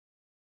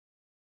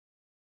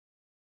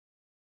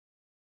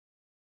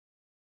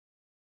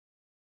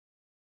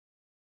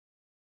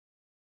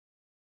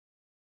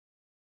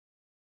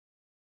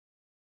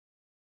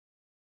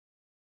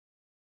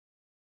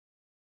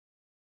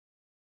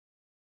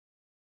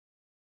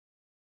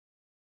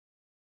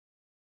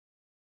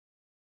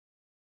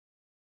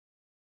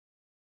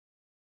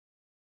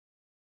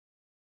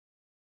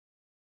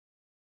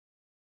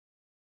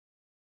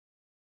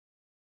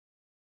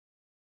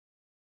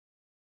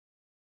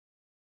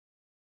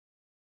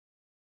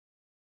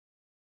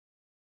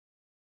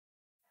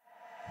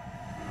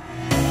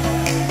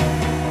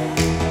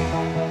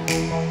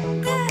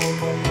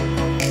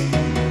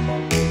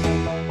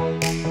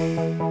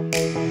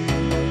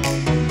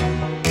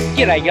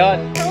G'day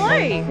guys. Hello.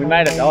 We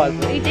made it to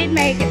Isa. We did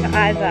make it to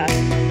Isa.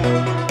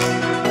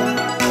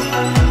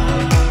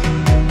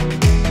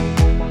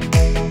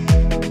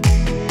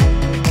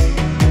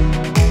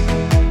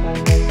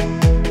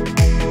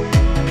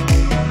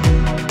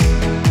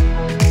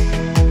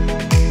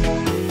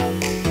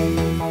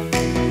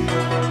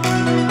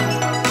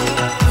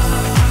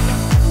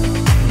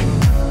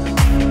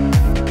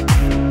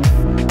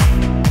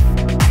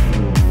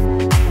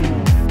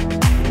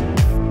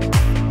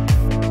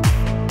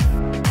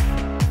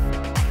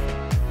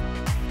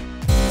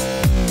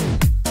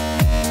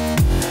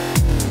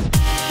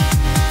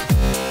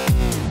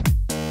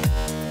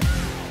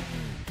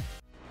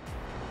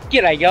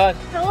 G'day guys.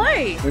 Hello.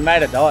 We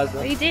made it to Isa.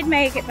 We did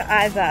make it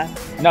to Isa.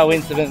 No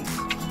incidents.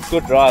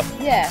 Good drive.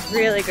 Yeah,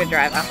 really good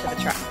drive after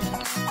the truck.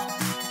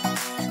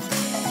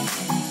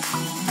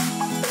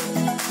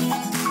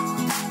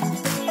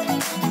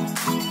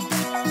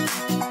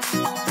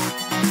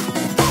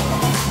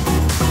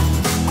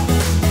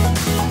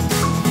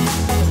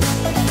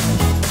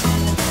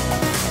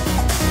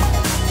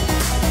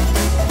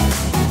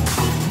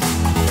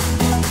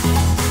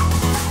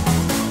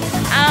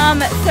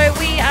 So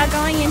we are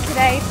going in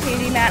today to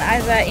the Mount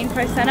Isa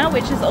Info Centre,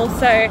 which is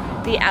also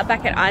the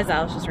Outback at Isa.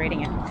 I was just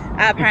reading it.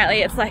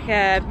 Apparently it's like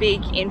a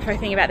big info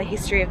thing about the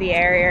history of the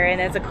area, and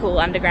there's a cool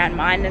underground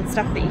mine and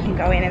stuff that you can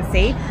go in and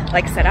see,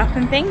 like set up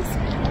and things.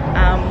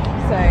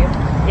 So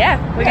yeah,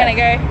 we're gonna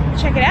go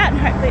check it out and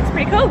hopefully it's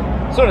pretty cool.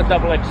 Sort of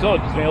double-edged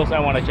sword, because we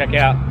also want to check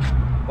out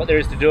what there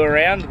is to do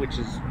around, which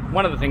is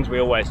one of the things we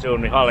always do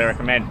and we highly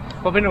recommend.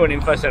 Pop into an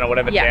info centre,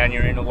 whatever town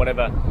you're in or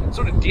whatever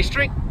sort of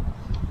district.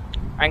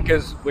 And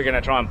because we're going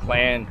to try and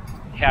plan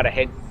how to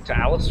head to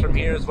Alice from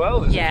here as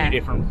well. There's a few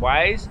different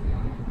ways.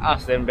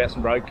 Ask them about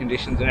some road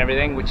conditions and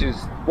everything, which is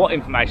what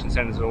information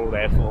centres are all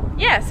there for.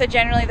 Yeah, so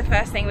generally the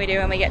first thing we do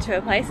when we get to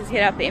a place is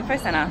hit up the info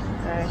centre.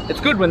 So it's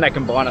good when they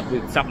combine it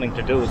with something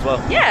to do as well.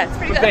 Yeah, it's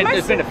pretty good.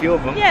 There's been a few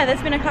of them. Yeah,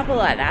 there's been a couple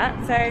like that.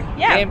 So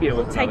yeah, Gambia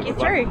was we'll take you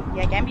good through. one.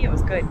 Yeah, Gambia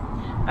was good.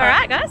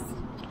 Alright guys.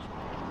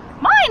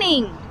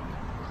 Mining!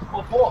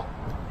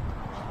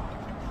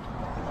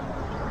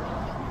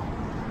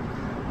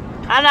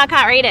 I don't know, I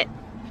can't read it.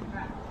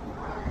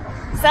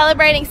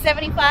 Celebrating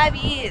 75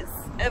 years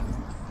of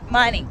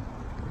mining.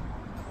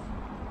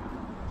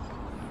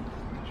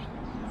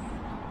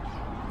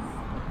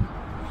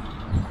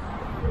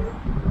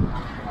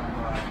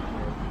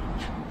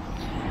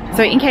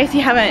 So in case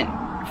you haven't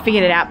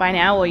figured it out by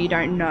now, or you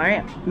don't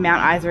know,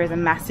 Mount Isa is a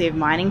massive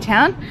mining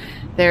town.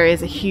 There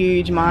is a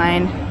huge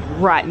mine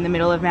right in the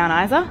middle of Mount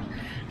Isa.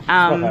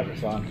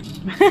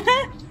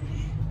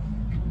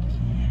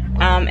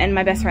 And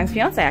my best friend's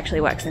fiance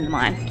actually works in the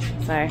mine.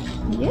 So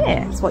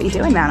yeah, it's what you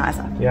do in Mount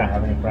Isa. You don't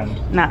have any friends?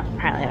 No,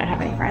 apparently I don't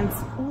have any friends.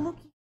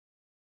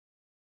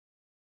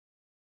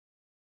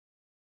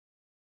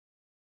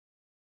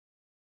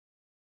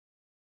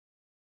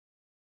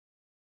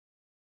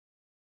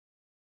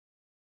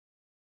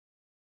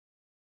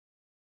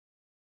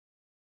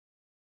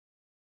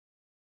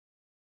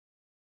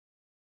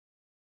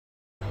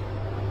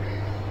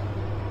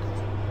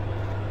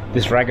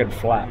 This ragged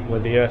flat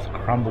where the earth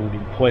crumbled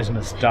in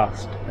poisonous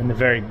dust and the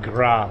very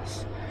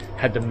grass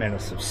had the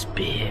menace of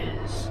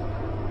spears.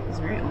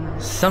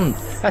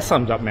 That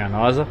sums up Mount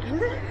Isa.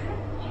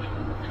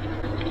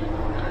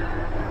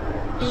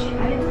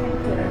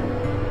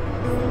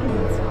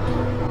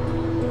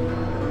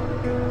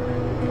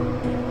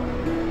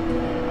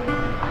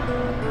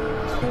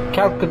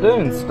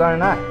 Calcadoon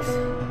stone axe.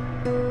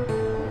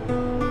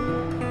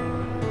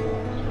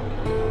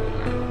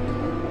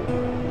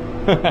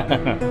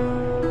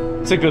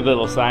 It's a good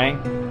little saying.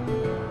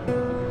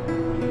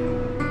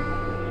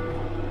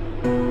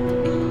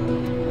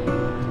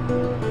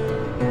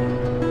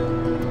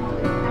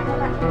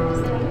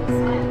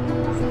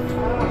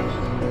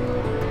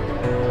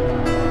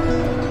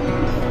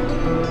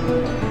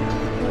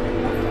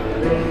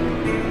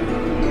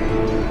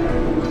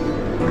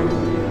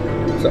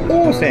 It's an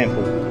ore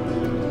sample.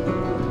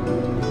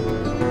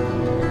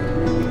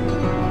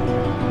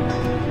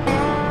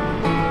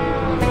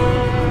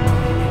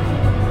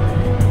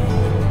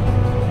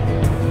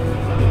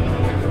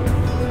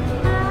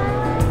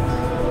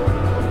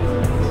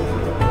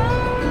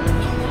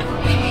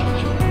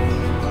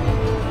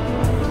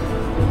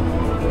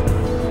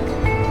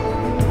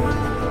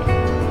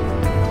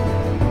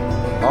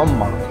 Oh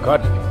my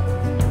god.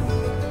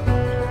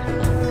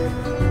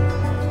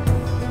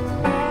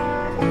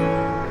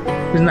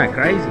 Isn't that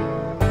crazy?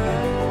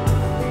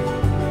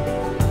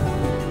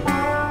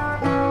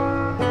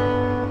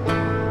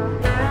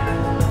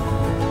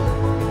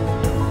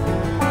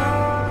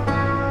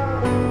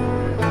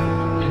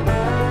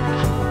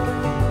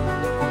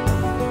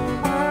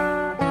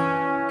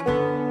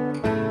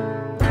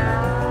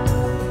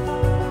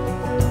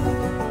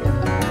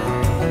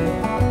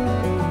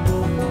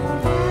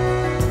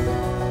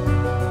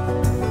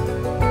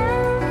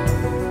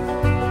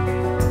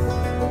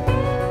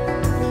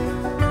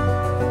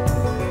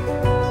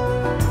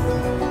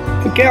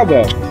 The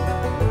cowbell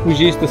was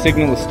used to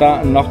signal the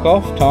start and knock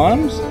off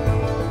times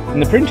in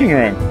the printing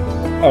room.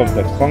 of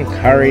the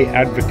Cloncurry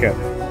Advocate.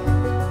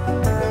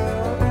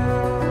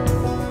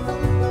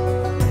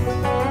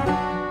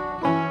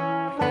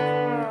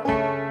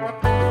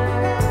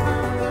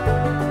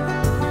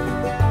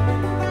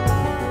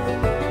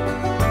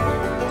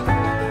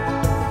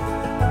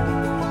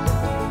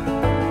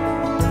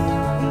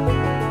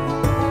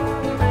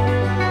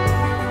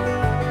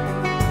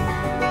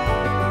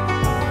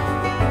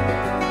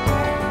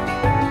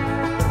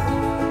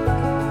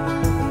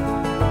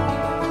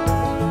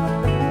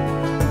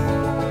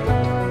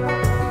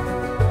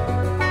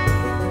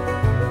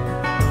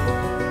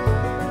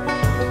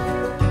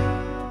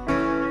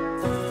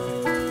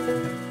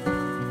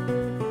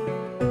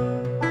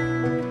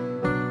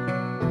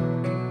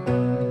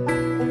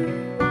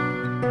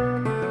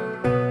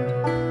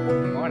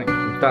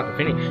 Start to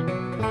finish.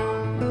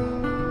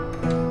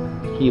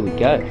 Here we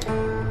go.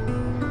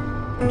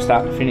 From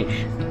start to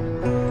finish.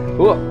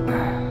 Ooh.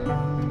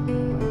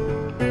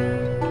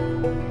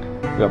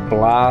 We've got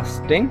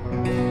blasting,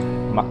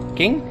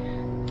 mucking,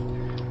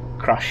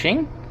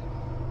 crushing,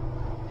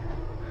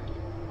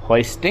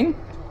 hoisting,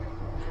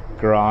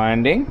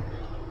 grinding,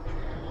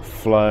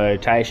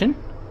 flotation,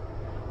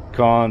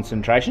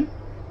 concentration,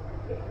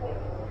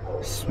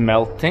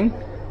 smelting,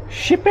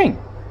 shipping.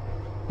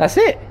 That's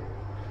it.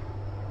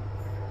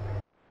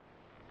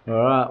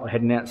 Alright, we're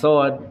heading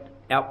outside.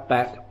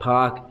 Outback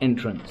Park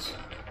entrance.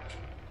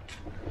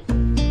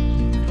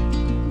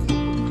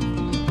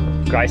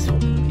 Graceful.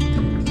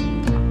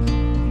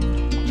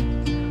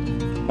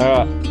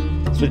 Alright,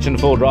 switching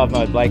to full drive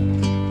mode, Blake.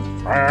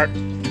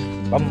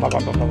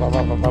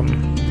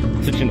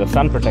 Switching to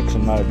sun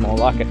protection mode, more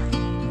like it.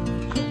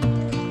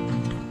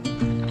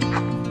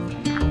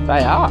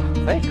 They are.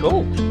 They're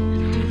cool.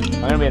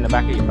 I'm going to be in the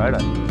back of your photo.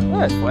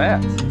 Look at those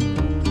flowers.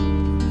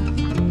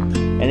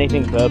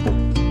 Anything purple.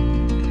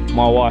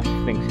 My wife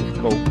thinks it's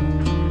cool.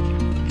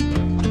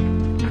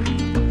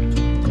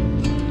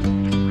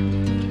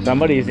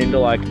 Somebody is into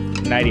like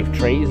native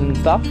trees and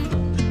stuff.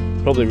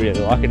 Probably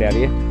really like it out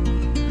here.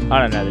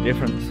 I don't know the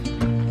difference.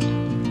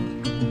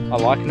 I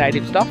like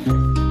native stuff.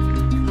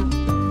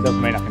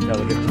 Doesn't mean I can tell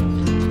the difference.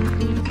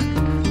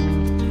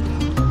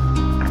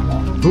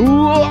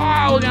 Ooh,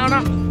 we're going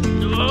up.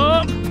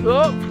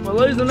 Oh, we're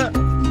losing it.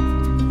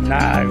 No,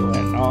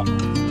 we're not.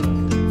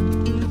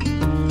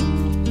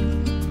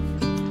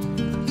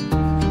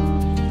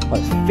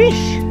 Let's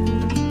fish!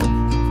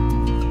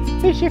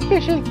 Fishy,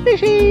 fishy,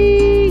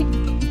 fishy!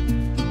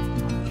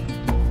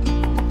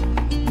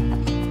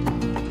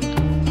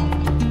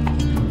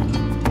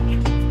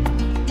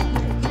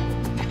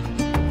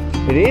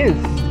 It is!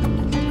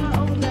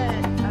 All the, I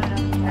don't know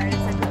if you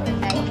noticed, I've got the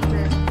names of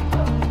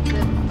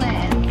the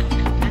plants,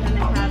 and then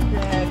they have the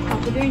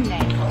cockatoon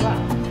names as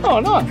well. Oh,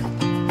 nice!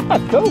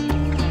 That's cool!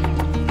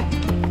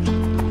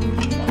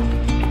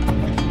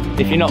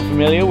 If you're not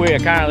familiar, we are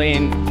currently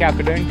in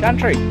Cockatoon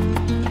country.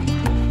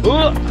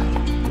 Ooh.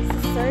 This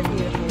is so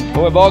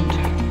beautiful. We're bogged.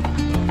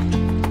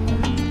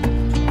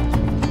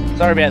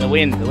 Sorry about the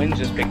wind. The wind's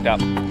just picked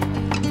up.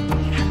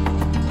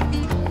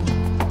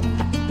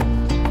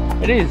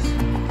 It is.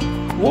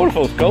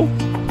 Waterfall's cool.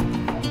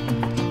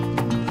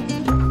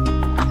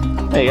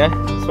 There you go.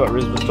 That's what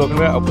Riz was talking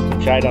about. I'll put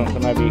some shade on it so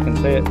maybe you can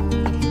see it.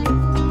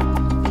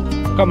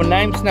 Common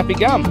name, snappy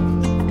gum.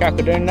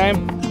 Cockatoon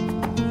name,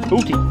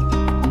 booty.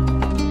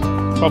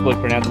 Probably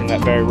pronouncing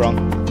that very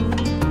wrong.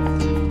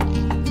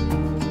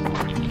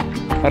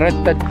 Alright,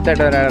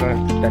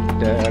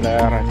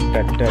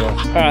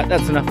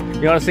 that's enough.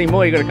 You want to see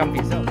more, you got to come for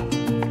yourself.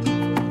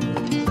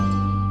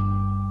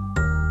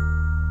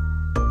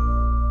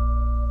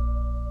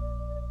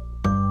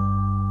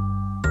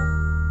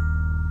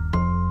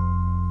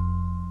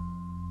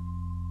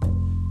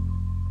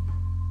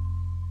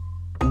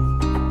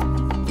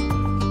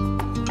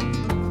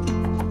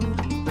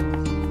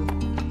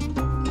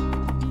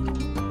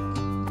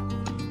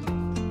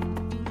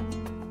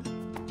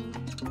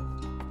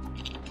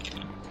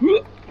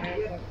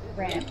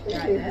 Ramp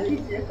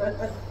right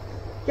there.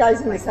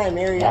 Goes in the same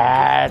area.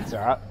 That's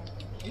alright.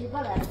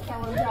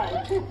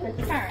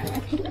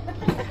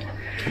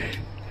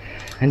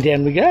 And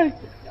down we go.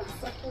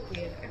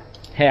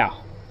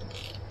 How?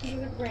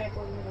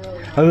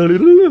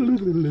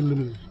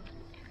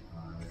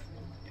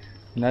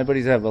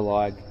 Nobody's ever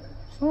like,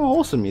 oh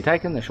awesome, you're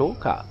taking the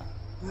shortcut.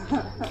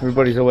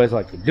 Everybody's always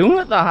like, you're doing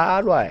it the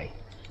hard way.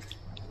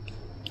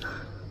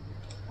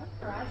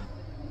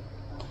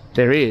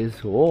 There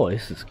is. Oh,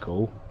 this is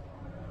cool.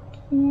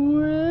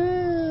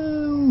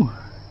 Wow.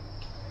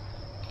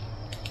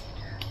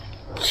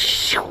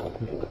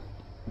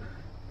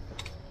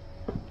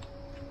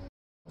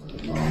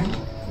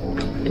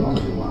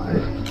 Wide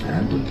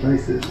and in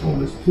places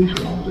almost 2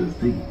 kilometers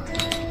deep.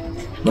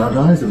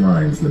 Mount Isa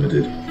Mines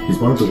Limited is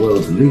one of the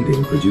world's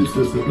leading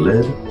producers of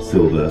lead,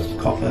 silver,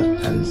 copper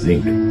and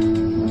zinc.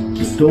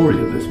 The story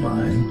of this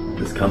mine,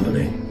 this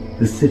company,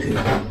 this city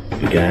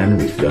began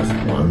with just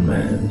one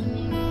man.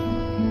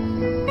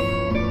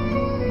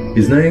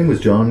 His name was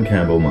John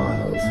Campbell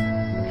Miles.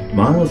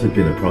 Miles had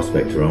been a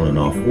prospector on and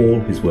off all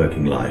his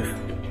working life.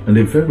 and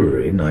in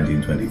February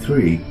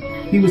 1923,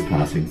 he was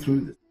passing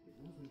through the...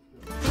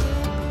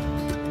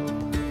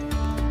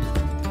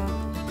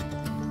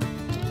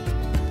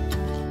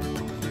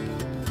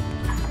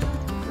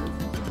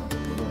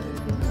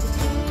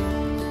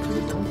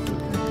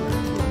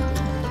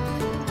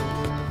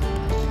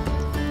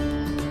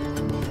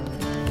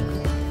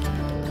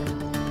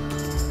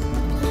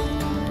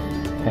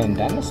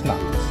 Pandanus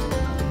nuts.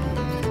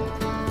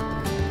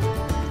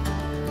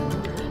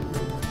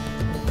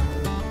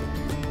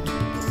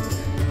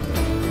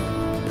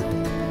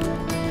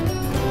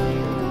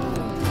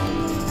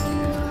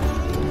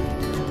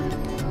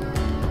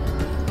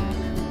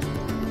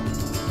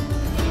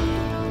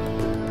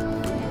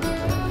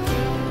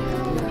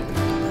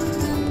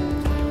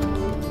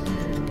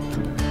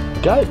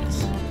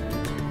 Goats.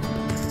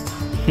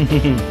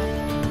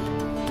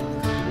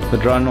 The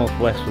dry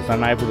northwest was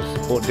unable to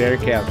support dairy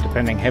cows,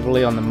 depending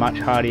heavily on the much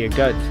hardier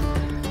goats.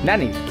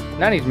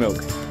 Nanny's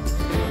milk.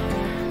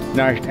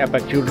 Nourished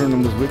outback children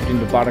and was whipped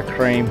into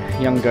buttercream.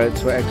 Young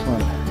goats were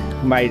excellent,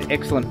 made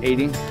excellent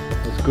eating,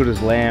 as good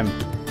as lamb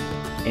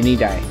any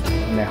day,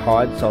 and their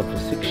hide sold for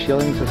 6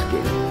 shillings a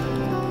skin.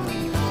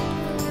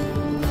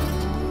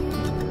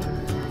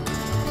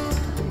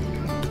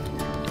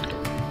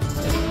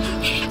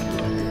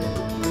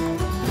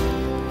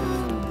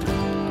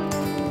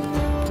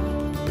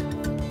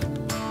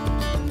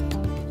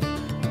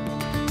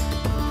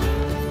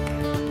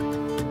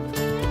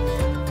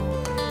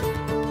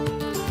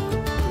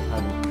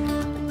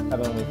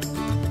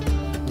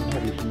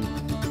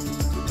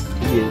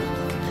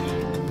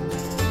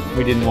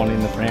 We didn't want in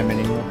the pram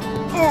anymore.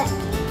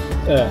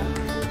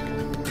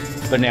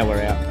 But now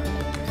we're out.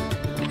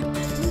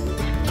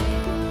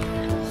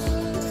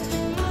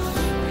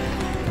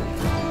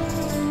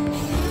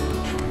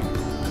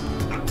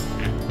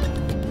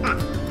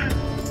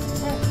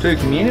 Two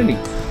communities.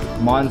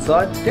 Mine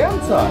side,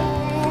 down side.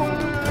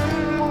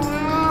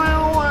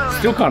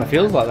 Still kind of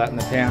feels like that in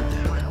the town.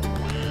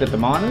 Got the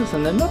miners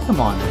and then not the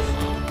miners.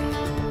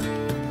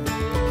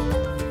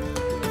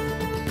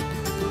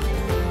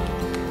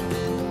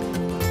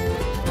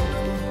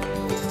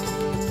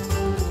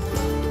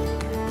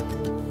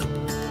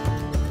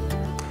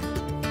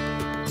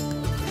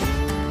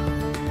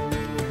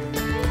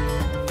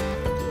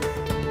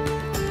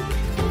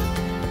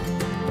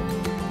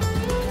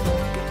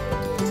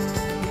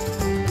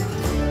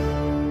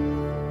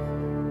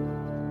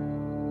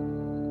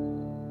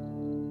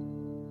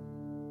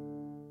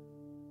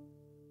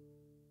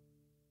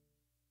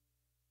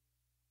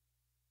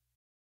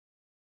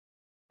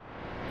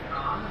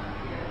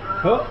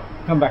 Oh,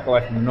 come back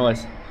away from the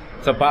noise.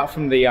 So apart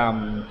from the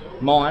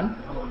mine,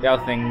 the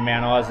other thing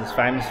Mount Isa is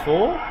famous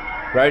for,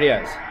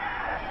 rodeos.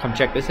 Come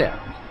check this out.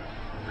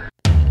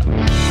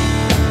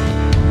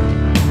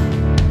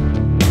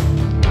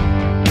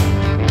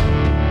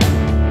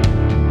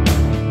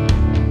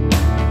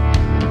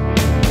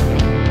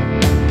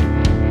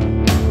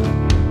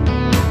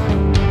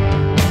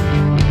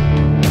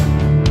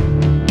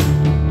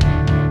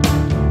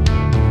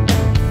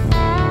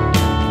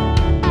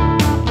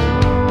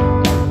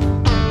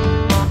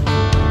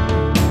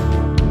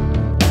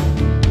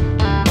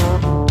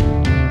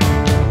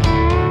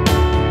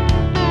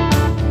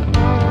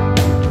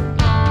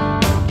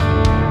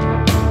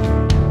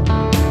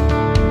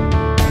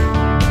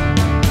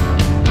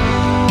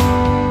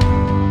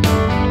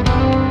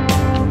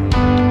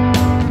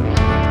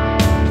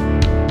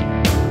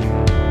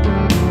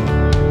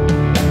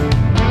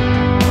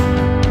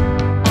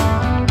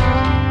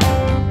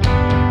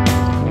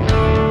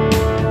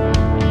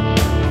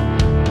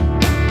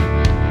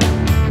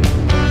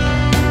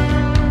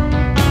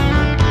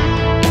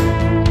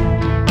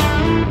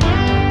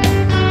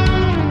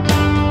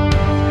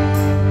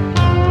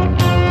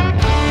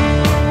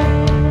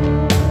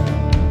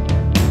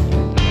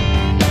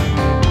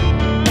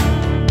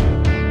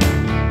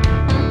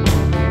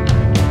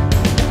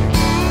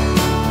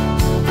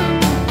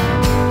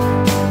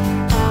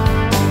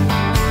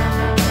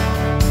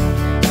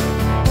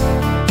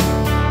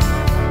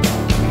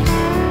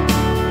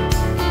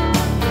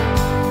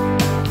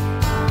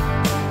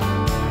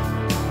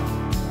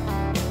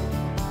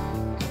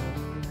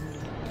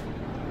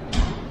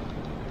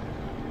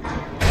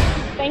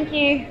 Thank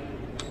you.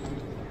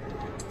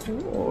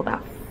 Ooh,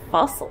 that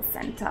Fossil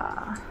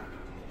Centre.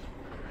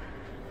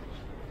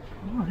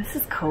 Oh, this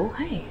is cool,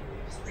 hey?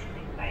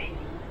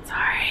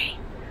 Sorry,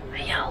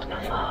 I yelled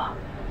before.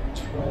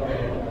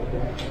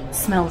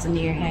 Smells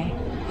new, hey?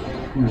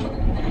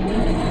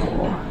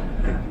 Ooh.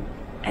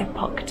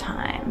 Epoch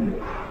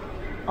time.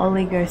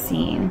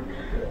 Oligocene.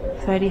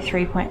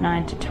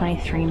 33.9 to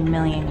 23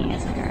 million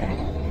years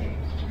ago.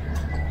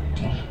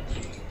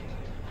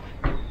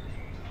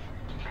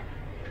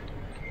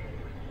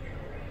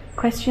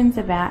 Questions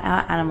about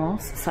our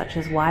animals, such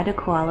as why do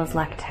koalas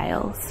lack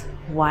tails?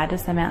 Why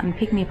does the mountain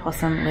pygmy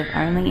possum live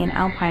only in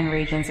alpine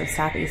regions of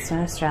southeastern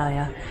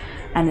Australia?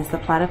 And is the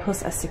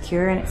platypus as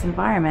secure in its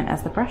environment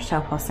as the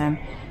brush-tailed possum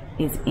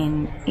is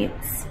in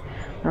its?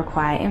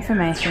 require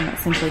information that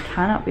simply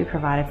cannot be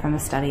provided from the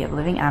study of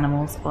living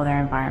animals or their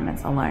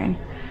environments alone.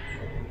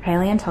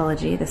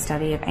 Paleontology, the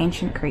study of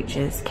ancient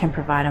creatures, can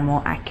provide a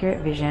more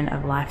accurate vision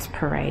of life's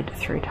parade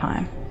through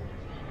time.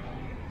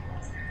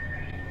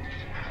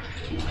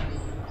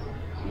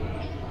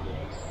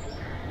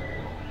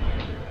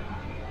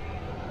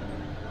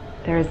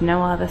 There is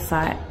no other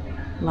site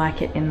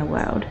like it in the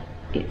world.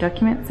 It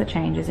documents the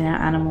changes in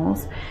our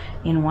animals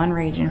in one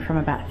region from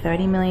about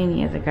 30 million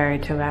years ago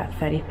to about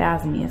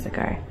 30,000 years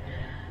ago.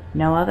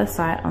 No other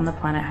site on the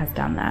planet has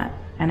done that,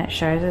 and it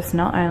shows us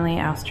not only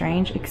our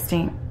strange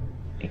extinct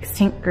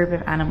group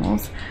of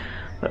animals,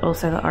 but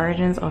also the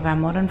origins of our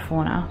modern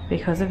fauna.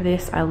 Because of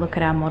this, I look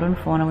at our modern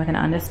fauna with an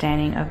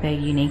understanding of their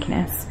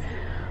uniqueness,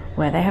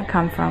 where they have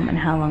come from and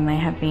how long they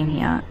have been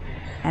here,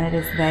 and it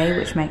is they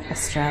which make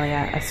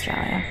Australia,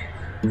 Australia.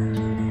 I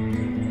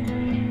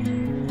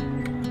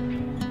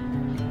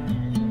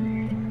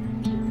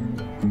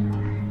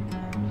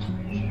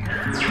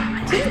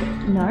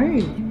didn't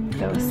know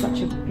there was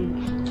such a big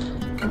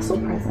fossil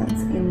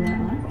presence in the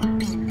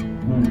island.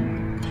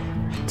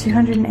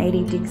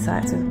 280 dig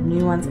sites with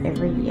new ones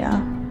every year,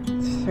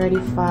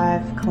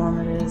 35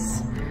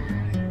 kilometres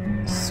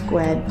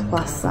squared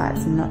plus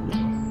sites not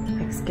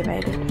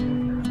excavated,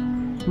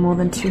 more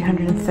than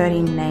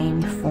 230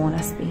 named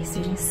fauna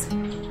species.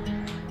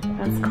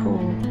 That's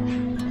cool.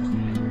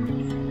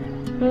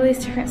 All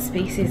these different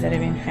species that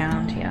have been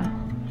found here.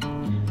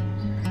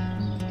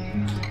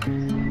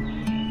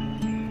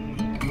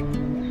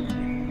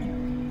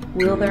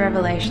 Will the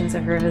revelations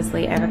of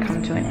Riversleigh ever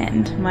come to an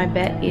end? My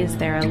bet is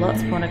there are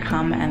lots more to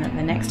come, and that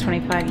the next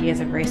 25 years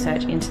of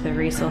research into the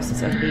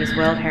resources of these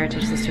World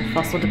Heritage List of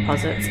fossil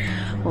deposits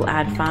will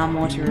add far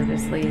more to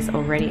Riversleigh's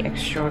already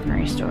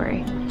extraordinary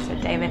story. So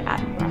David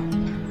Attenborough.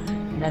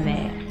 And then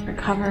they're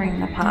recovering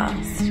the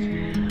past.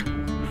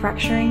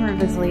 Fracturing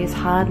Riversleigh's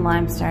hard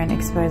limestone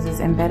exposes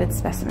embedded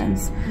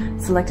specimens.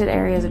 Selected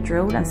areas are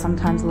drilled and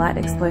sometimes light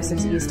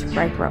explosives used to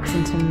break rocks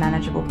into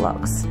manageable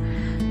blocks.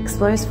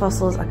 Exposed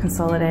fossils are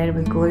consolidated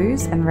with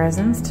glues and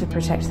resins to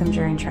protect them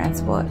during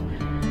transport.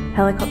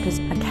 Helicopters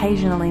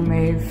occasionally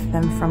move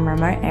them from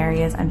remote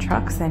areas, and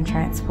trucks then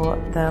transport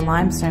the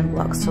limestone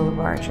blocks to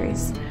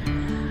laboratories.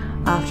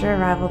 After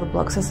arrival, the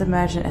blocks are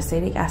submerged in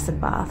acetic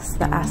acid baths.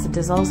 The acid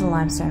dissolves the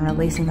limestone,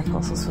 releasing the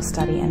fossils for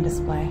study and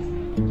display.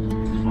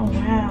 Oh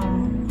wow.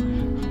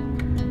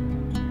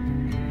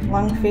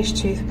 Lungfish,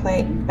 tooth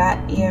plate, bat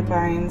ear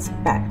bones,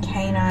 bat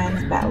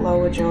canines, bat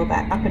lower jaw,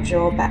 bat upper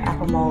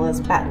molars,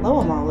 bat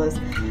lower molars,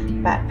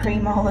 bat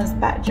premolars,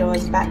 bat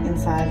jaws, bat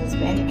incisors,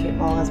 bandicoot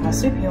molars,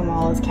 marsupial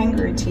molars,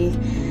 kangaroo teeth,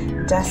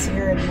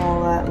 dasyurid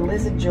molar,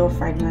 lizard jaw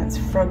fragments,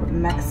 frog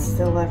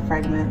maxilla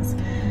fragments,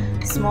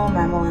 small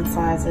mammal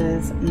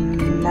incisors,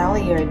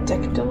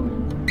 malleodected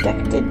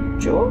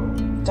jaw,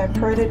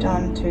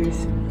 diprotodon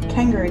tooth,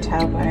 kangaroo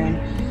tailbone,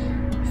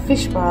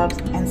 fish barbs,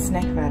 and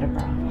snake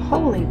vertebra.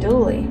 Holy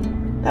dooly,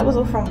 that was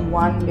all from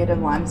one bit of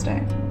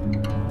limestone.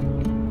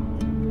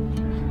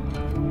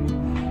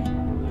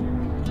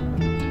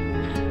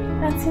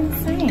 That's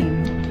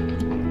insane.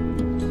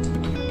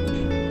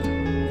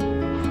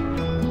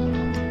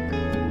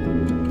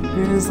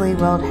 Riversleigh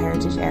World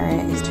Heritage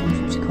Area is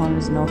 250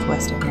 kilometres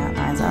northwest of Mount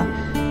Isa.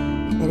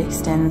 It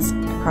extends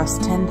across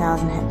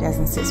 10,000 hectares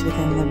and sits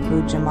within the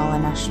Boojamala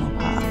National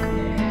Park.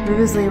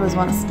 Riversleigh was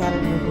once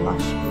scattered with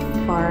lush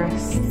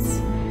forests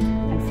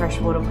and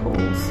freshwater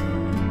pools.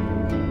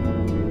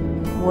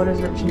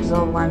 Waters rich in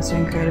dissolved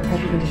limestone created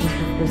perfect conditions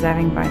for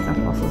preserving bones and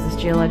fossils. This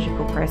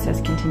geological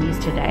process continues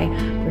today,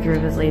 with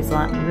Riversleigh's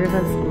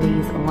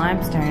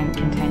limestone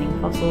containing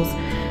fossils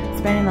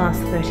spanning the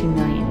last 30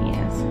 million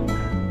years.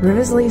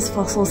 Riversleigh's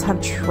fossils have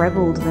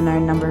trebled the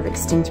known number of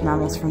extinct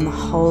mammals from the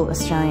whole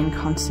Australian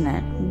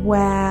continent.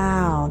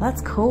 Wow,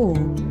 that's cool.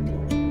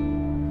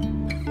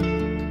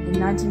 In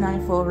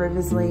 1994,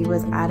 Riversleigh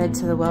was added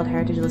to the World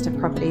Heritage List of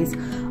properties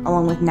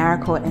along with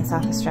Narracourt in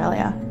South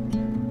Australia.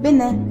 Been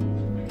there.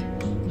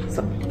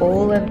 So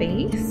all of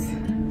these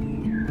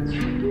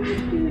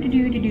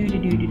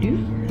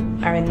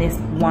are in this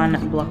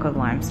one block of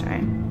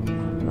limestone.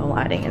 The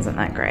lighting isn't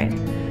that great,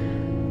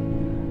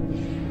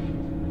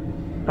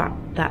 but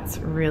that's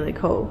really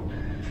cool.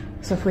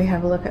 So if we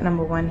have a look at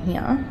number one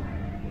here,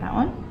 that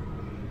one,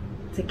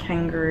 it's a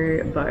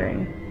kangaroo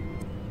bone.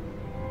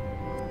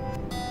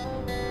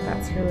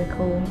 That's really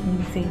cool.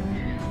 You can see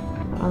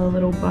the other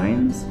little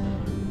bones.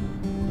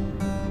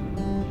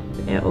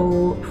 They're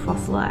all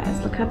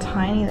fossilized. Look how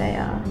tiny they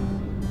are.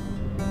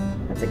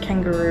 That's a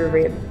kangaroo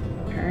rib,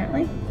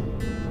 apparently.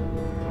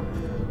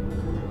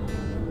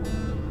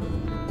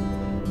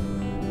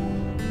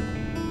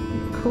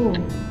 Cool.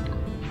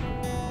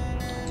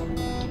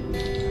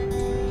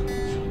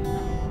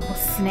 Or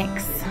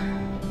snakes.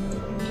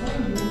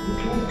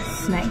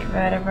 Snake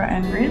vertebra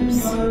and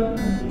ribs.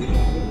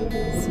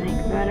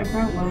 Snake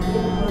vertebra. Wow.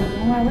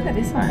 Oh wow, look at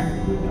this one.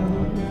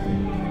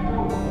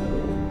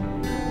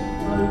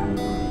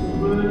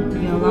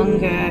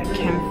 Yolonga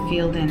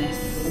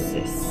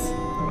campfieldensis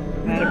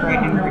vertebrae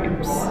and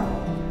ribs.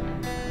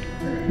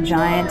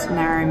 Giant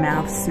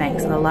narrow-mouthed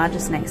snakes are the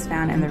largest snakes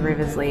found in the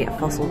Riversleigh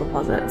fossil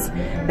deposits.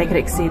 They could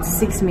exceed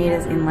 6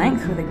 meters in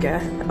length with a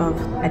girth of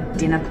a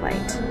dinner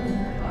plate.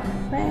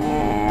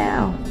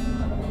 Wow!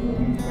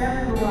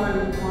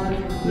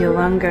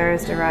 Yolngu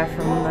is derived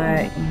from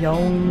the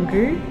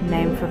Yolngu,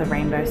 named for the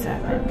rainbow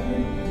serpent.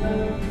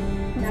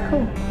 That's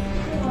cool.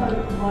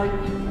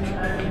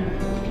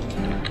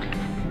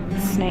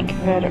 Snake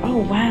vertebrae. Oh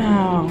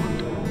wow!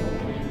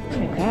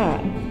 Look at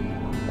that.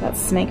 That's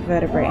snake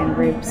vertebrae and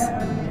ribs.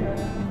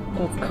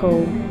 That's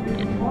cool.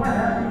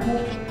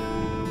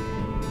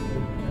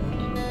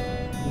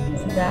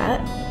 So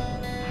that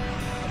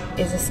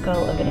is a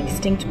skull of an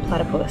extinct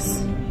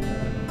platypus.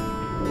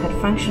 It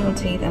had functional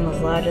teeth and was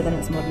larger than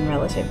its modern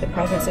relative. The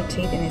presence of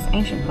teeth in this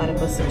ancient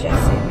platypus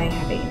suggests it may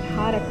have eaten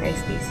harder prey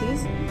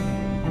species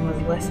and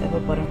was less of a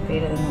bottom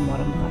feeder than the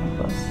modern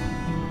platypus.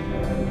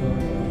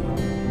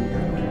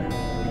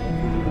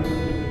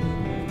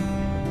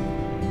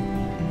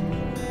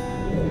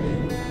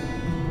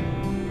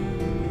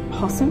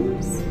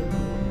 Possums?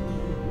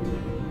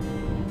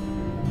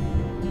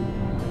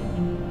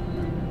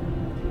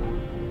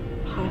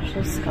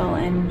 Partial skull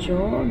and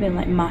jaw, been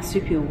like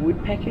marsupial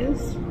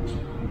woodpeckers.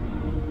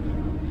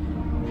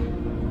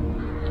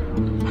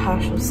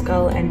 Partial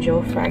skull and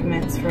jaw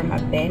fragments from a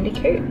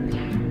bandicoot.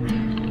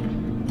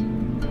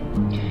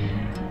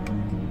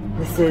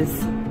 This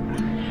is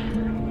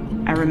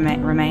a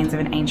remains of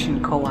an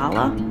ancient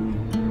koala.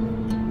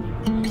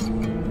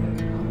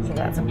 So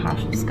that's a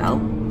partial skull.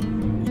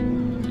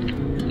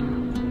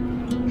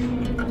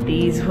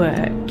 These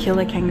were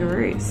killer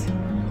kangaroos.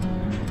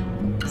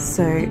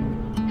 So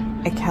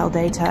a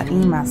Caudata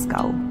ema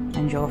skull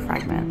and jaw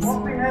fragments.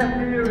 What we have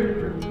here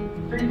is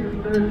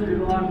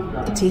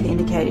The teeth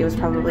indicate it was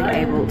probably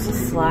able to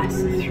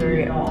slice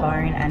through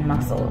bone and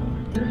muscle.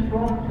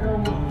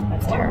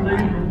 That's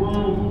terrifying.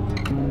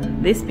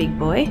 This big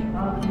boy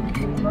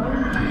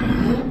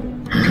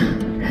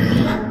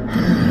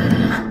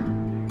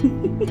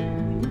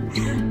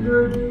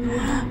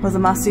was a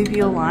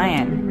marsupial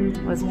lion.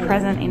 Was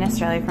present in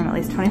Australia from at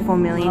least 24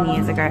 million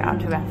years ago up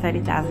to about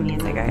 30,000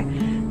 years ago.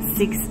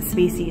 6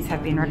 species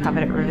have been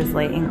recovered at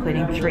Riversleigh,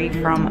 including 3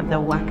 from the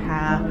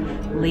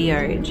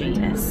Wackaleo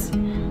genus.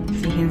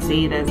 So you can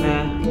see there's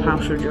a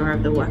partial jaw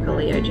of the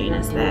Wackaleo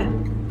genus there.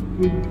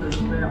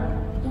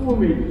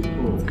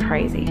 It's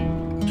crazy.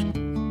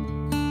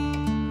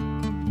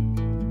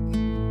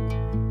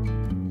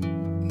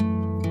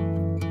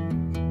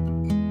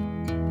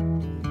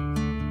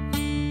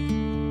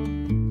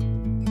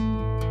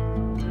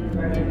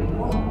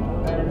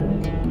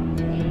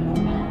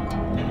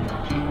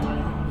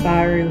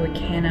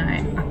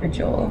 Baruwakano upper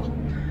jaw.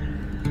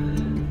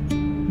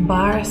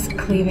 Baris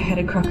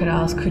cleaver-headed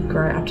crocodiles could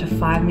grow up to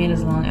 5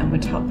 meters long and were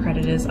top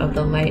predators of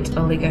the late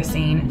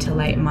Oligocene to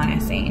late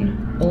Miocene.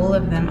 All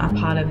of them are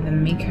part of the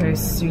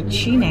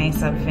Mycosuchinae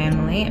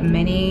subfamily,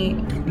 many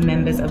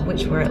members of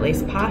which were at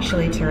least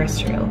partially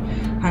terrestrial,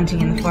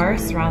 hunting in the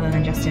forests rather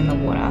than just in the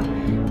water.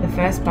 The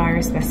first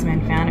Baru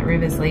specimen found at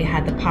Riversleigh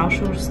had the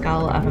partial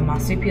skull of a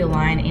marsupial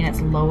lion in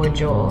its lower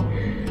jaw.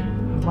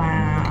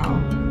 Wow.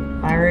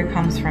 Baru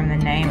comes from the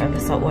name of the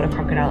saltwater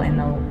crocodile in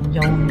the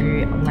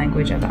Yolngu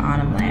language of the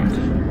Arnhem Land.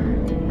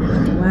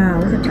 Wow,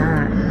 look at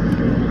that.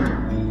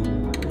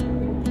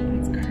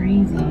 That's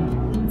crazy.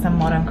 It's a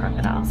modern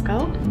crocodile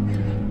skull.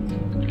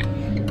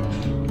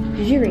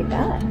 Did you read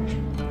that?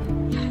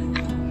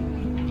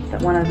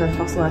 That one of the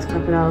fossilized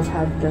crocodiles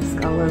had the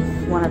skull of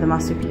one of the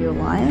marsupial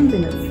lions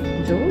in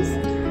its jaws?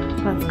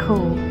 That's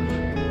cool.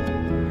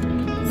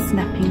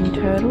 Snapping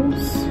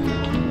turtles.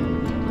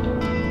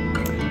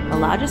 The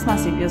largest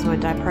marsupials were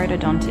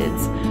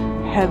diprotodontids,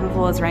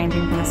 herbivores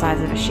ranging from the size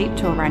of a sheep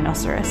to a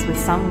rhinoceros, with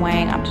some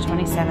weighing up to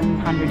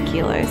 2,700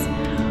 kilos.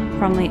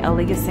 From the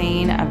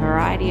Oligocene, a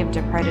variety of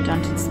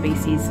diprotodonted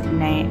species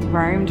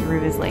roamed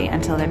Riversleigh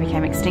until they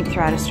became extinct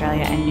throughout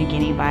Australia and New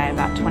Guinea by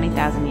about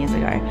 20,000 years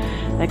ago.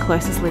 Their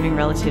closest living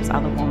relatives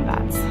are the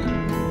wombats.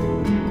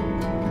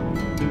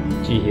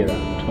 Did you hear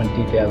that?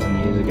 20,000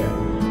 years ago.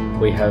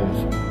 We have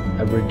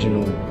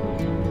original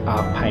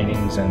art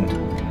paintings and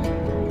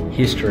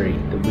history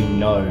that we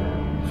know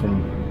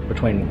from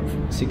between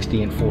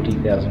 60 and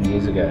 40,000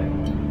 years ago.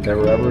 There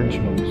were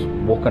Aboriginals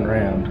walking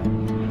around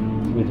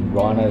with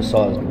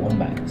rhino-sized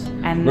wombats.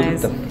 And look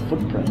at the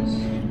footprints.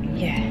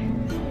 Yeah.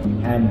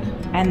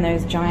 And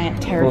those giant,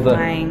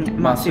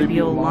 terrifying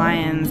marsupial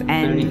lions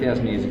and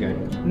 30,000 years ago.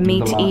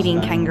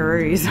 Meat-eating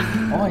kangaroos.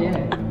 Oh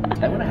yeah,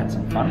 they would have had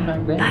some fun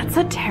back then. That's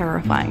a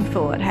terrifying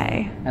thought,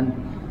 hey? And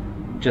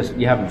just,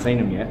 you haven't seen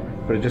them yet,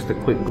 but just a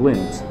quick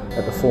glimpse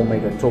at the 4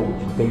 meter tall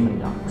demon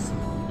ducks.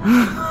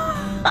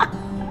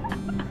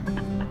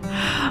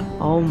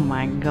 Oh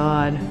my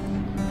god.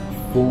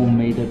 4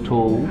 meter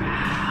tall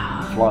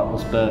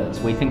flightless birds.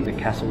 We think the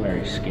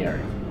cassowary is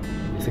scary.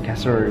 If the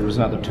cassowary was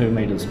another 2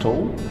 meters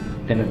tall,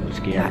 then it was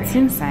scary. That's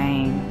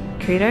insane.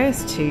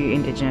 Kudos to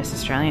Indigenous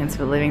Australians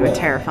for living with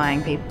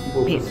terrifying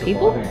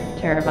people,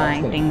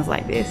 terrifying things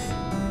like this.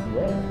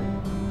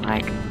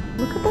 Like,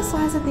 look at the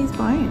size of these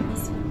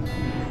bones.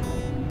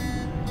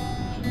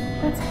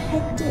 That's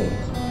hectic.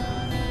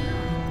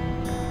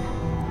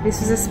 This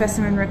was a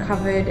specimen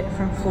recovered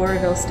from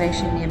Floraville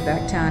Station near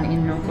Burketown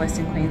in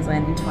northwestern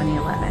Queensland in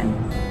 2011.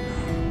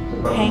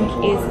 Hank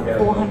is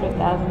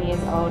 400,000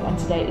 years old and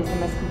to date is the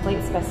most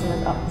complete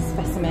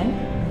specimen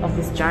of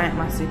this giant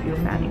marsupial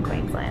found in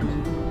Queensland.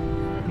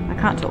 I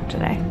can't talk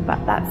today,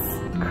 but that's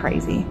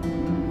crazy.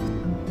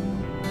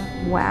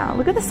 Wow,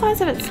 look at the size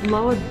of its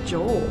lower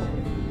jaw.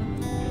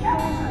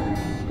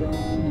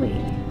 Holy,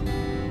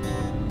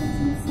 that's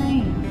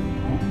insane.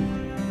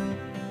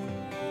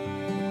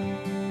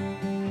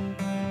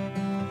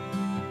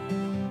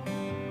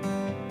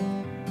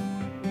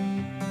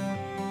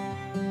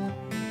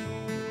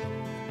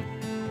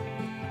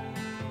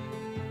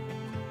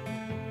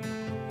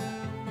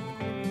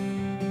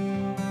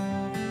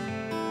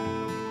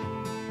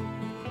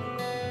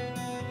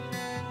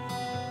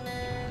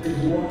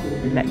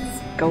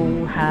 Let's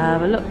go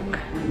have a look.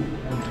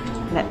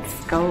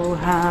 Let's go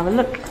have a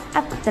look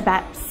at the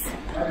bats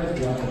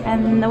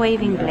and the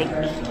waving Blake.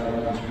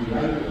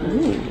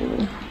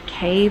 Ooh,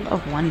 Cave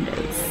of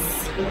Wonders.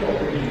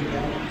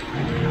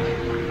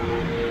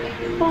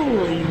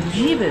 Holy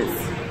jeebus.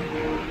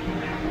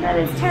 That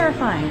is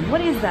terrifying.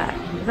 What is that?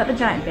 Is that the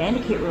giant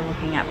bandicoot we were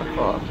looking at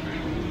before?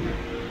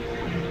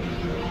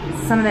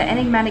 Some of the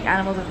enigmatic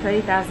animals of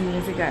 30,000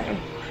 years ago.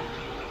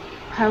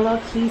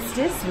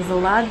 Palocistus was a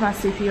large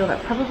marsupial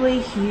that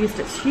probably used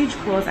its huge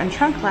claws and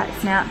trunk-like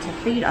snout to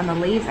feed on the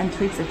leaves and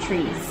twigs of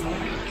trees.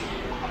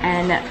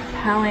 And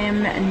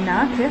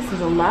Palimnarchus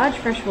was a large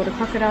freshwater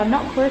crocodile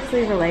not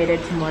closely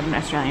related to modern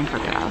Australian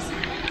crocodiles.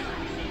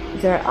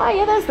 Is there? Oh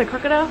yeah, there's the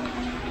crocodile.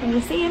 Can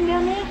you see him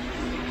down there?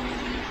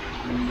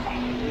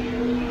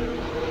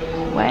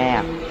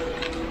 Wow.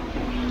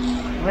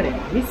 What is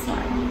this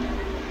one?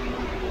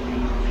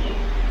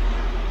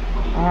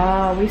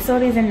 Oh, we saw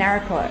these in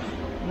Narracot.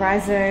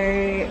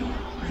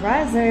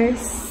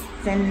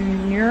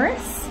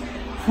 Rhizocenurus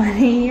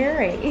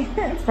flanieri.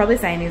 It's probably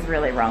saying these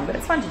really wrong, but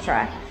it's fun to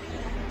try.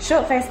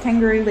 Short-faced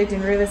kangaroo lived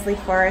in Riversleigh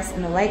Forest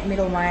in the late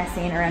Middle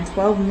Miocene around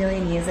 12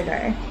 million years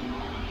ago.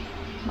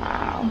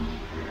 Wow.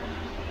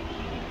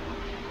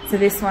 So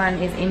this one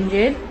is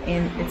injured,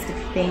 it's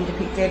being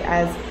depicted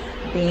as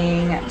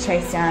being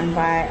chased down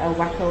by a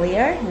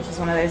wakaleo, which is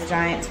one of those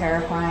giant,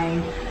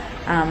 terrifying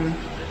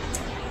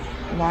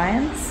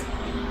lions.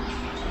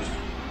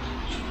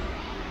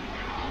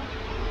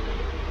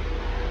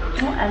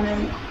 And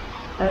then,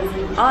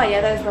 oh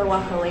yeah, there's the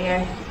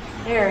wakaleo.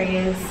 There he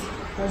is.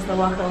 There's the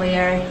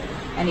wakaleo,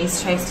 and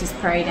he's chased his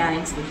prey down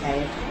into the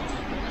cave.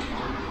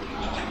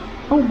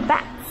 Oh,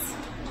 bats!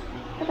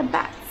 Look at the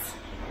bats.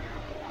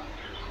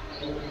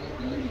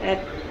 A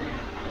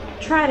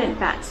trident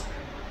bat.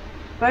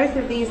 Both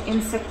of these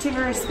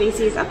insectivorous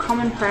species are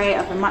common prey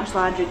of the much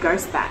larger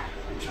ghost bat.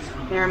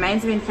 Their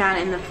remains have been found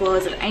in the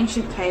floors of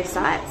ancient cave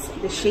sites.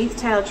 The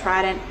sheath-tailed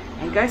trident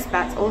and ghost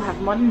bats all have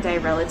modern-day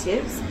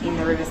relatives in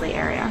the Riversleigh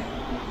area.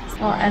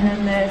 Oh, and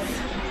then there's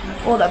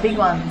all the big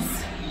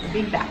ones, the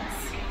big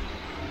bats.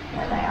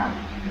 There they are.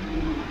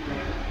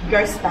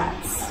 Ghost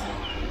bats.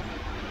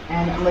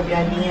 And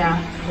Lagania,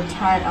 the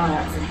tiny, oh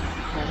that's it.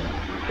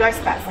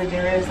 Ghost bats live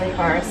in Riversleigh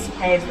Forest,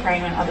 caves,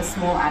 preying on other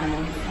small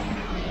animals.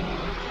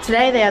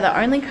 Today they are the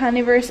only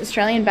carnivorous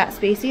Australian bat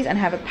species and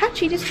have a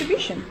patchy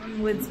distribution.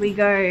 Onwards we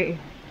go.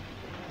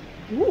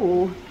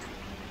 Ooh.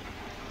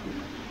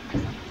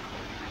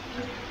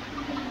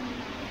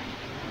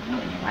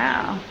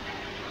 Wow,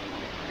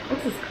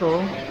 this is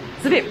cool.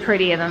 It's a bit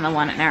prettier than the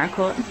one at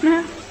Narracot.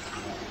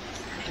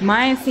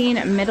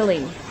 Miocene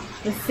medley.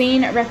 The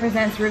scene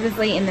represents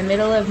Riversleigh in the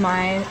middle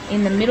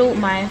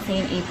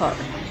Miocene epoch.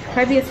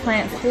 Copious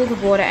plants, pools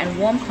of water, and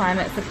warm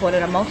climate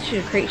supported a multitude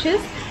of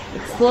creatures.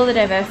 Explore the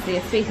diversity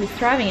of species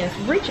thriving in this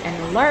rich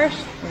and lush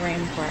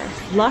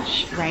rainforest.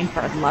 Lush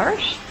rainforest.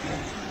 Lush.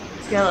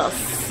 Let's get a little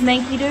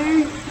snaky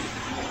do.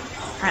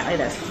 Apparently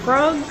there's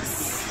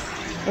frogs.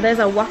 Well, there's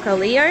a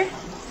wakaleo,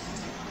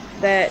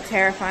 the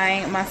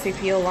terrifying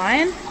marsupial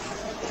lion.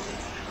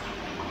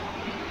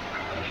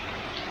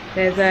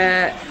 There's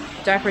a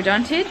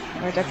diprotodon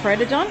or a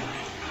diprotodon.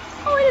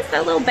 Oh, it is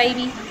that little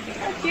baby.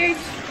 How cute.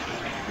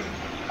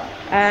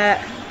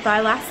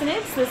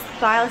 Thylacinids. There's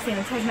thylacine,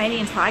 the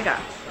Tasmanian tiger.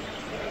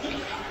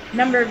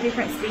 Number of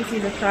different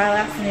species of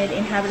thylacinid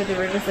inhabited the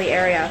Riversleigh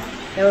area.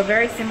 They were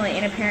very similar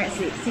in appearance to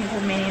the extinct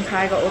Tasmanian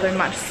tiger, although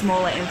much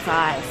smaller in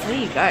size. So there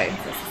you go.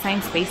 So it's the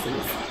same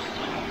species.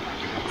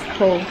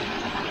 Cool.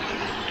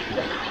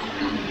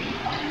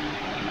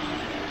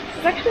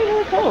 It's actually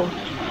really cool.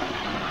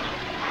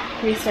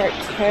 Prehistoric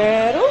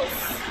turtles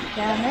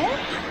down there.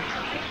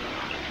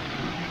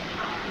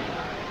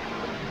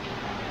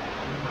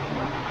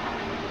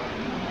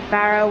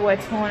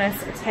 Barrow-Watornis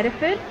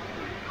tedifid.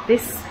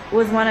 This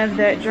was one of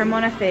the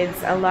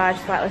Dromonothids, a large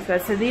flightless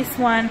bird. So this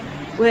one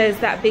was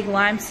that big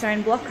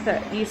limestone block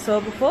that you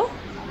saw before.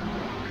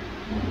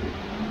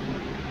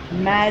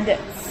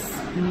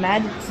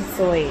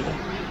 Madtisoid.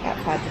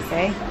 That's hard to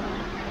say.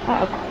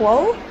 A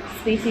quoll,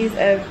 species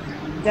of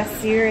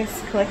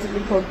Dasyurus,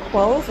 collectively called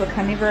quolls, were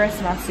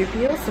carnivorous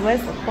marsupials. So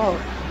where's the quoll?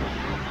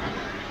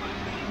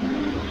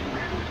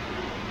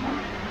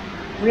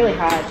 really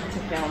hard to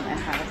film and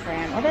have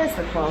around. Oh, there's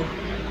the quoll.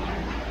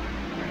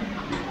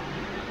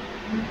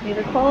 See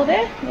the quoll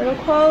there? Little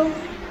quoll.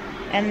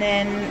 And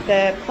then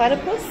the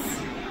platypus,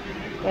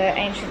 the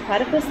ancient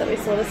platypus that we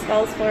saw the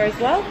skulls for as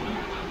well.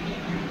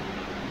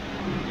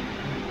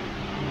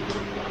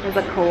 There's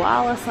a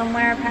koala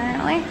somewhere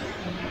apparently.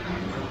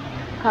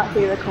 Can't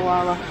see the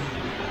koala.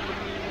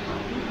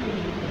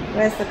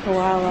 Where's the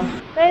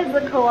koala? There's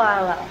the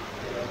koala.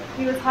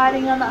 He was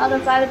hiding on the other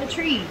side of the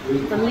tree.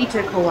 The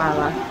little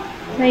koala.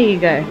 There you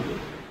go.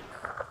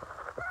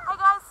 Hey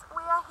guys, we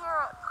are here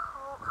at,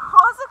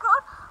 what's it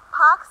called?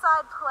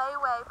 Parkside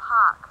Playway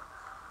Park.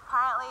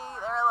 Apparently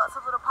there are lots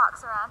of little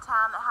parks around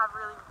town that have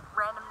really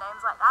random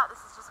names like that.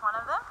 This is just one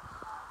of them.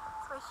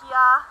 So we're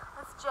here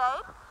with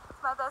Jade,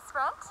 it's my best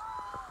friend,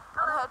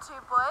 and her two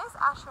boys,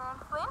 Asher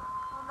and Flynn,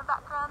 in the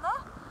background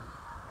there.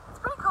 It's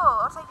pretty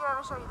cool. I'll take you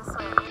over and show you the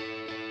swim.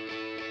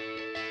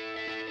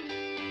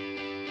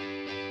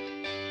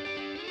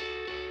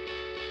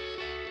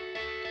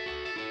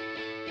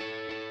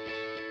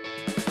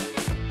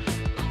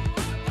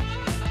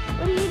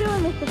 What are you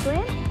doing, Mr.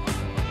 Flynn?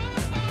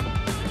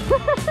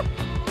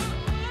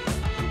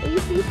 Are you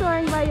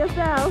seesawing by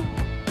yourself?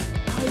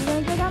 Are you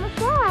going to go down the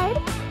slide?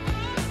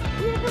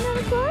 Are you going to go down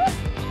the slide?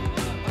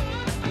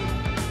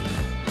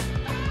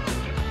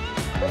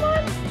 Come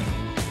on!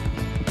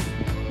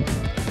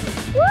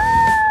 Woo!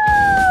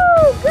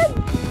 Good!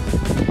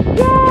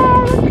 Yeah,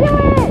 let's do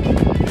it!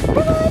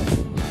 Come on!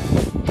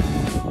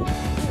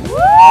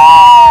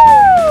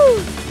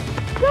 Woo!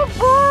 Good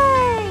boy!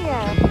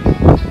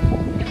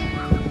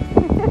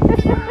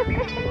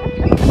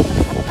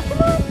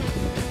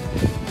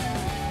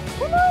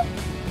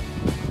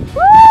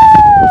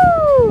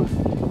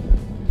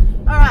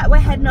 Alright, we're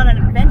heading on an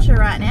adventure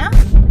right now.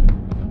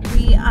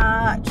 We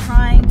are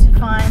trying to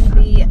find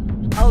the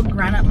old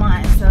granite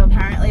mine. So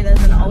apparently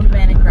there's an old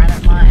abandoned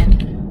granite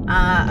mine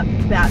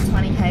about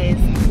 20 k's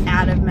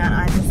out of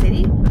Mount Isa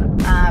City.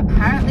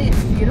 Apparently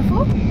it's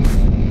beautiful,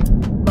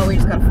 but we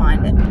just got to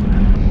find it.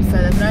 So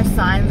there's no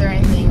signs or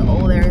anything.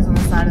 All there is on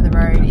the side of the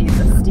road is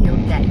a steel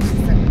gate,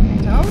 so we've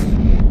been told.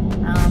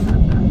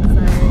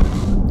 So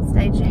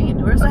stay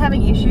tuned. We're also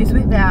having issues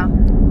with our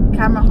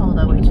camera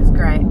holder, which is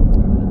great.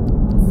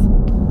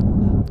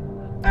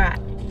 Alright,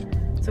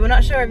 so we're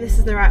not sure if this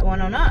is the right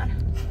one or not.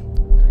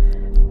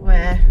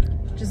 We're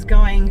just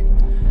going,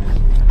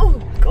 oh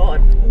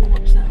god, oh,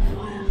 watch that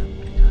fire.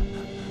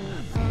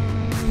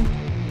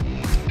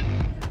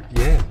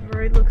 Yeah. The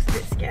road looks a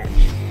bit sketch.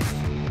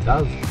 It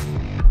does.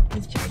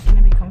 Is Jade going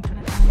to be confident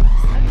on this though?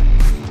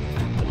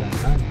 I don't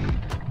know.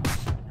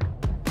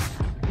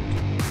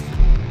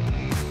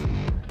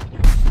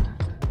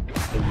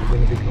 Are you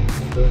going to be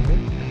confident doing this?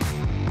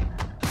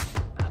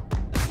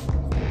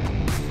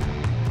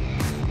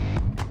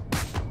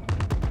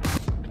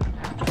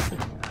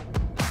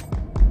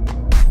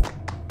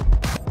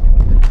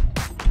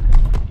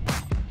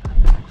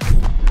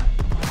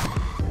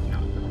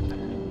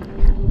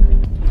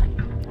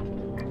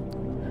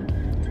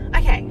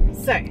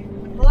 So,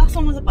 the last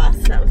one was a bus,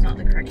 that was not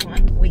the correct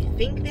one. We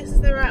think this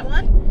is the right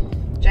one.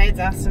 Jade's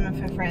asked some of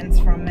her friends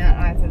from Mount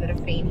Isa that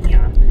have been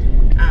here.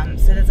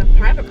 So there's a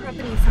private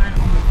property sign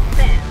on the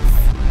fence,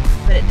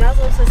 but it does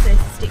also say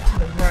stick to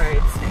the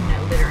roads and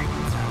no littering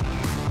and stuff.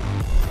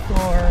 So,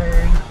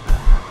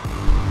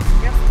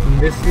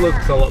 this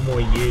looks a lot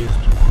more used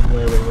than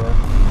where we were.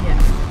 Yeah.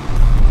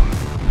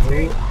 It's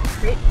very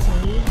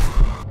pretty.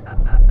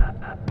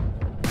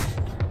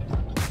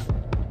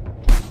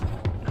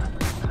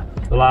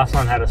 The last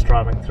one had us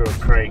driving through a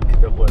creek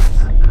that was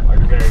like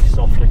very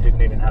soft and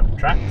didn't even have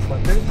tracks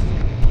like this.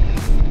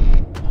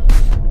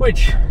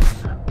 Which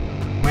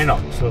we're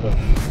not sort of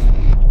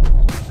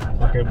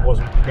like, it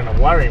wasn't going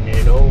to worry me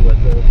at all,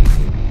 but the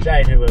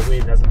Jade who we're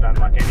with hasn't done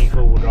like any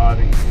full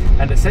driving,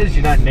 and it says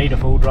you don't need a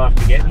full drive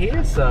to get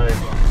here, so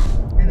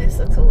and this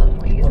looks a lot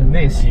more useful. on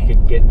this you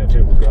could get in a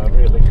two-wheel drive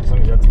really, as long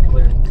as you got some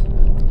clearance.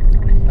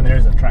 And there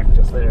is a track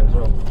just there as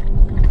well.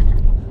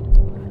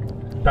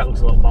 That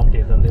looks a lot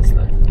bumpier than this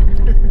though.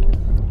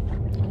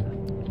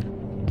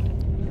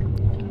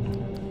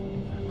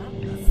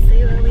 Let's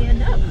see where we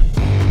end up.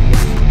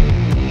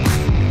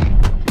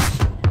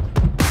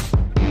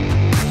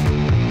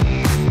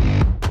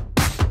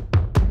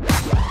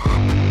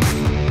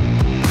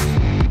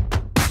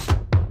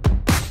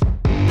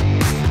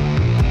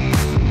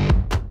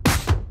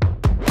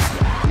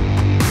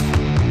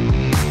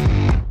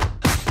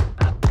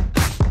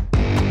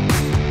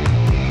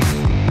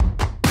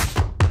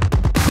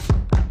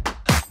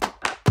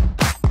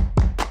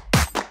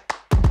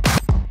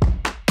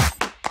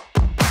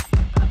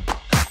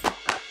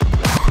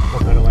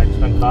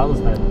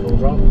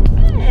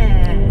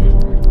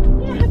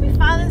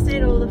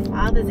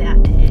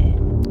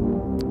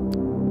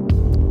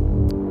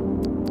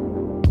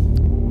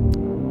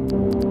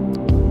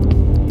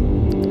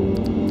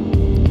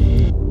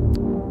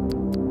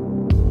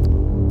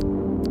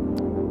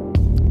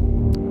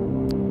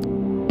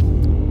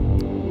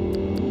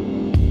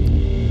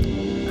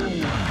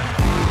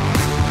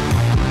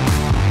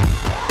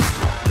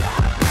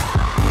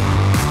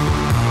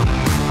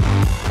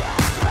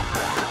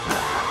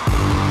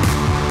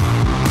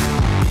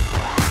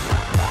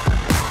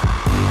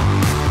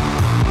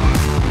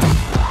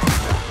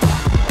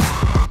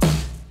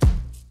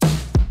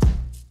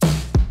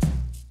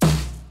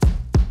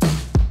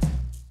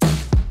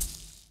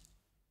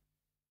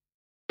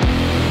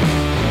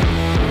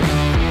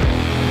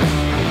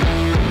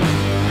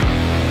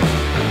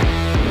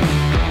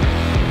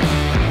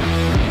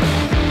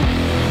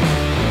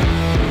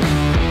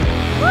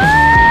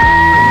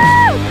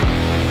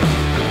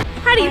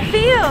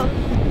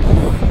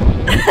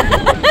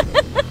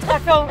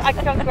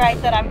 I feel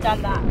great that I've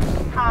done that.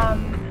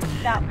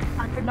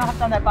 I could not have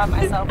done that by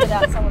myself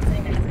without someone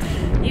sitting next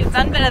to me. You've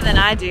done better than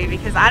I do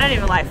because I don't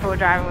even like full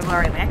driving with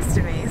Laurie next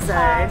to me, so...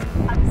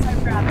 I'm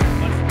so proud of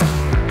you.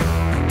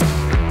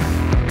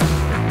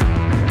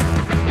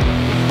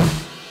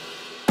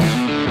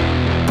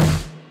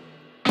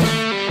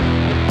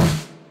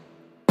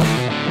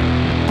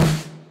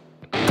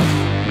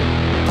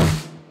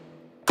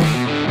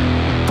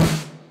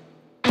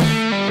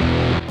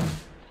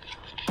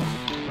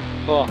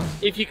 Well,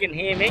 if you can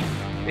hear me,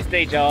 this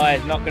DJI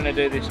is not going to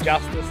do this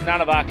justice.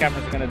 None of our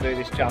cameras are going to do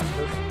this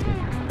justice.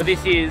 But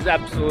this is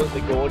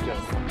absolutely gorgeous.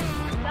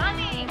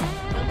 Stunning!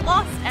 We're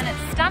lost and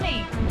it's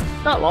stunning.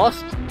 Not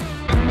lost.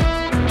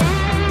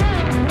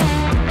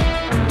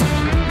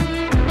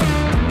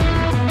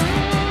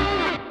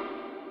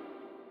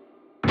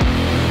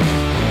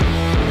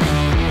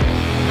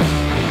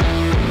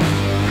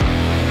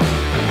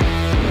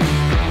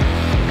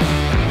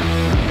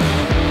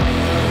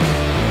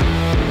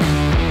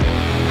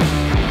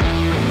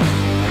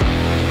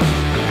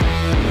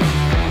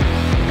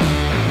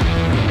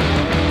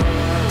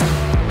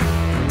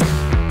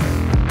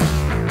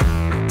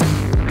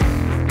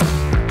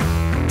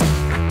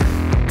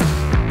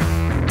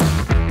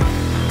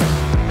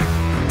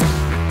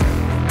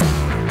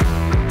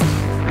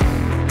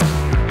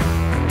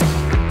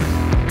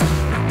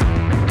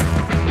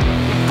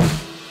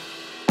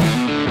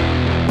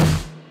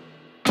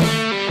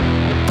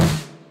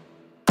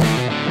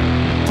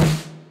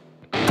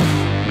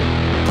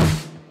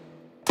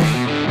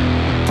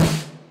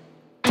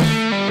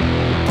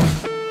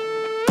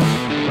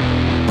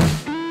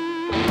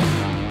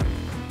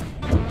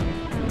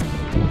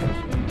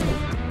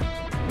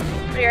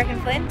 What do you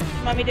reckon, Flynn?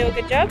 Want me to do a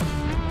good job?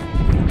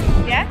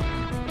 Yeah?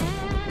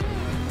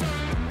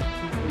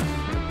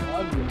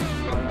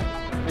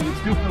 You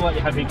still feel like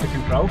you have extra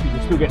control, but you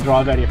can still get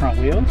drive out of your front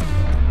wheels.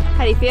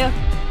 How do you feel?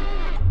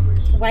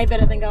 Way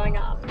better than going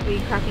up. Were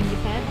you cracking your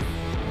pants?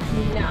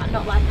 No,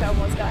 not like I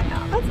was going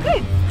up. That's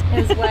good.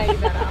 It was way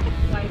better.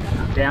 Way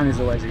better. Down is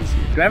always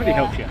easier. Gravity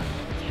helps you.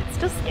 It's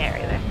still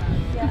scary though.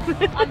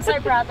 Yeah. I'm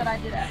so proud that I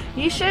did it.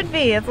 You should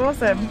be, it's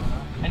awesome.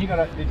 And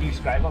did you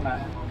scrape on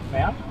that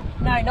mount?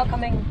 No, not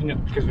coming. No,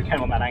 because we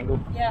came on that angle.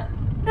 Yeah.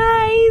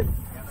 Nice!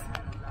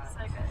 So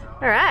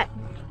good. Alright,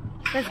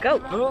 let's go.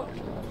 Oh.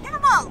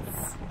 Animals!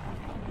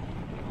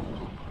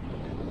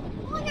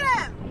 Look at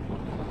them!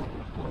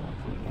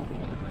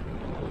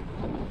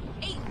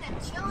 Eating and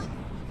chilling.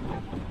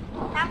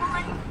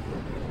 Happily.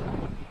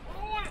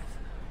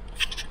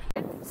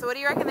 So what do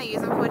you reckon they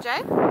use them for,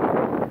 Jade?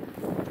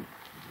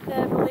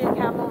 The bully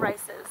camel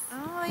races.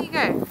 Oh, there you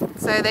go.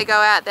 So they go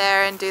out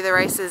there and do the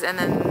races and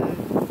then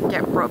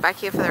get brought back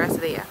here for the rest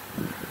of the year.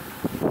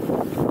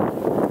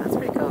 That's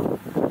pretty cool.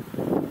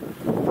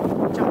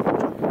 Jump,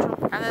 jump,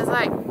 jump. And there's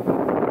like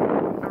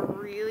a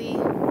really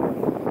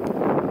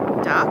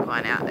dark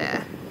one out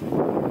there.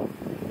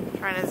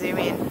 Trying to zoom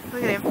in.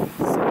 Look at him.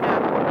 So